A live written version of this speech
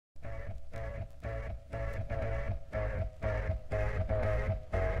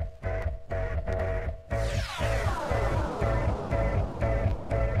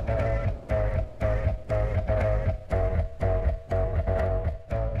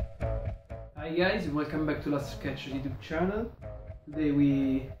Hi guys, welcome back to Last Sketch YouTube channel. Today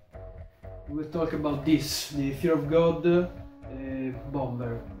we will talk about this, the Fear of God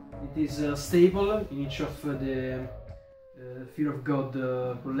bomber. It is a staple in each of the Fear of God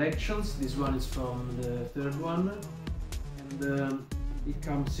collections. This one is from the third one, and it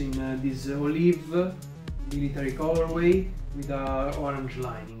comes in this olive military colorway with an orange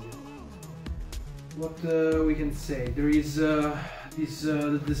lining. What we can say, there is this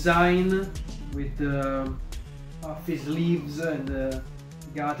design with half his leaves and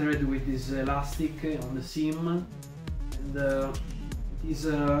gathered with this elastic on the seam, and it is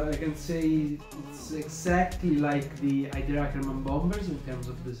I can say it's exactly like the Haider Ackermann bombers in terms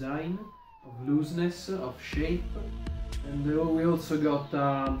of design, of looseness, of shape. And we also got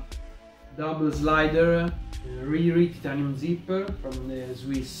a double slider Riri titanium zipper from the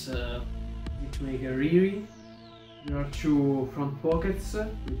Swiss zipmaker Riri. There are two front pockets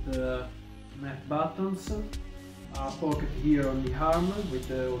with map buttons, a pocket here on the arm with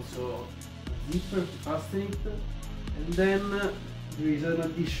also a zipper to fasten it, and then there is an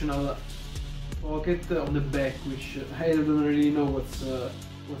additional pocket on the back, which I don't really know what's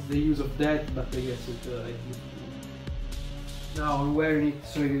the use of that, but I guess it now I'm wearing it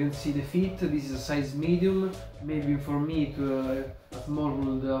so you can see the fit. This is a size medium. Maybe for me a small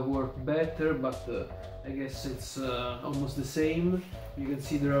would work better, but I guess it's almost the same. You can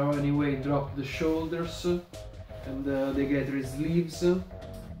see there are anyway drop the shoulders, and they get sleeves here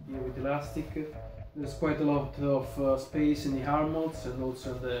with elastic. There's quite a lot of space in the armholes and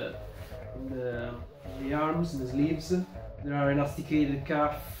also in the arms and the sleeves. There are elastic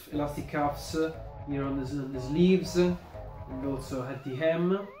cuffs here on the sleeves, and also at the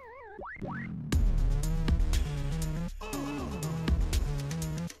hem.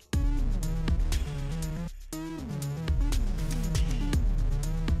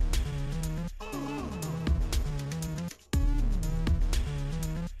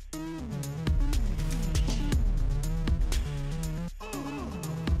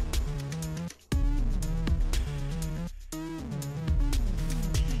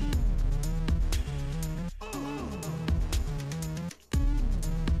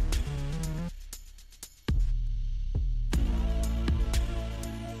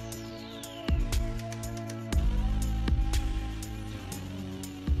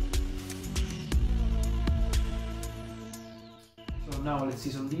 Now let's see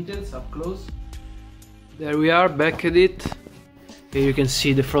some details up close. There we are, back at it. Here you can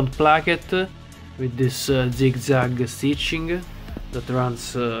see the front placket with this zigzag stitching that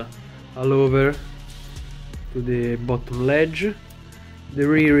runs all over to the bottom ledge. The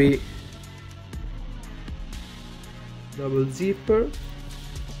Riri double zipper.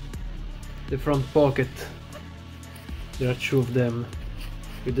 The front pocket, there are two of them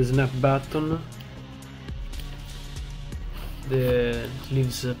with the snap button. The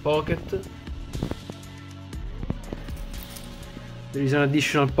sleeves pocket. There is an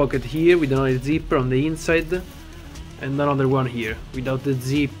additional pocket here with another zipper on the inside, and another one here without the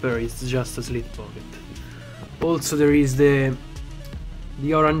zipper. It's just a slit pocket. Also there is the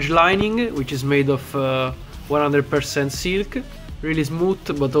orange lining, which is made of 100% silk, really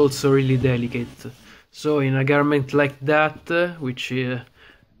smooth but also really delicate. So in a garment like that, which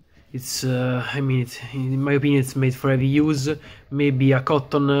it's I mean, in my opinion, it's made for heavy use. Maybe a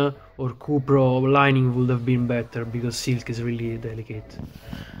cotton or Cupro lining would have been better, because silk is really delicate.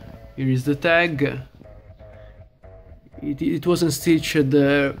 Here is the tag. It wasn't stitched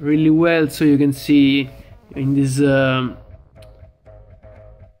really well, so you can see in this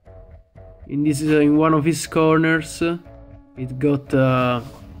in one of his corners it got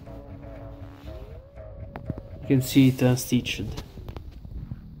you can see it unstitched.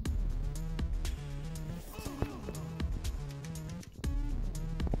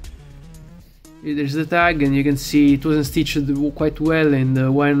 There's the tag, and you can see it wasn't stitched quite well,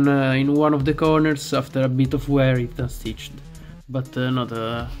 and when in one of the corners, after a bit of wear, it unstitched, but not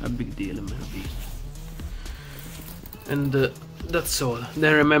a big deal in my opinion. And that's all.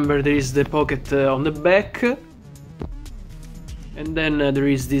 Then remember, there is the pocket on the back, and then there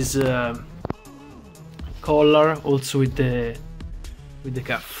is this collar also with the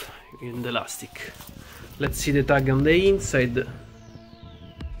cuff in the elastic. Let's see the tag on the inside.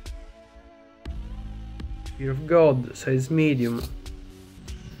 Fear of God, size medium.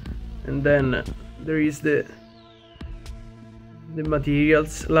 And then there is the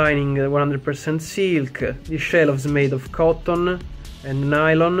materials: lining 100% silk, the shell is made of cotton and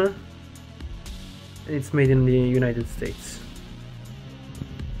nylon, and it's made in the United States.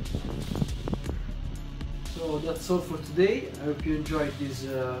 So that's all for today. I hope you enjoyed this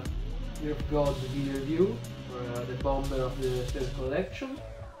Fear of God video review for the bomber of the third collection.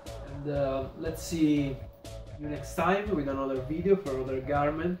 And let's see you next time with another video for another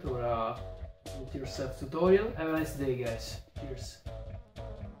garment or a do-it-yourself tutorial. Have a nice day, guys. Cheers.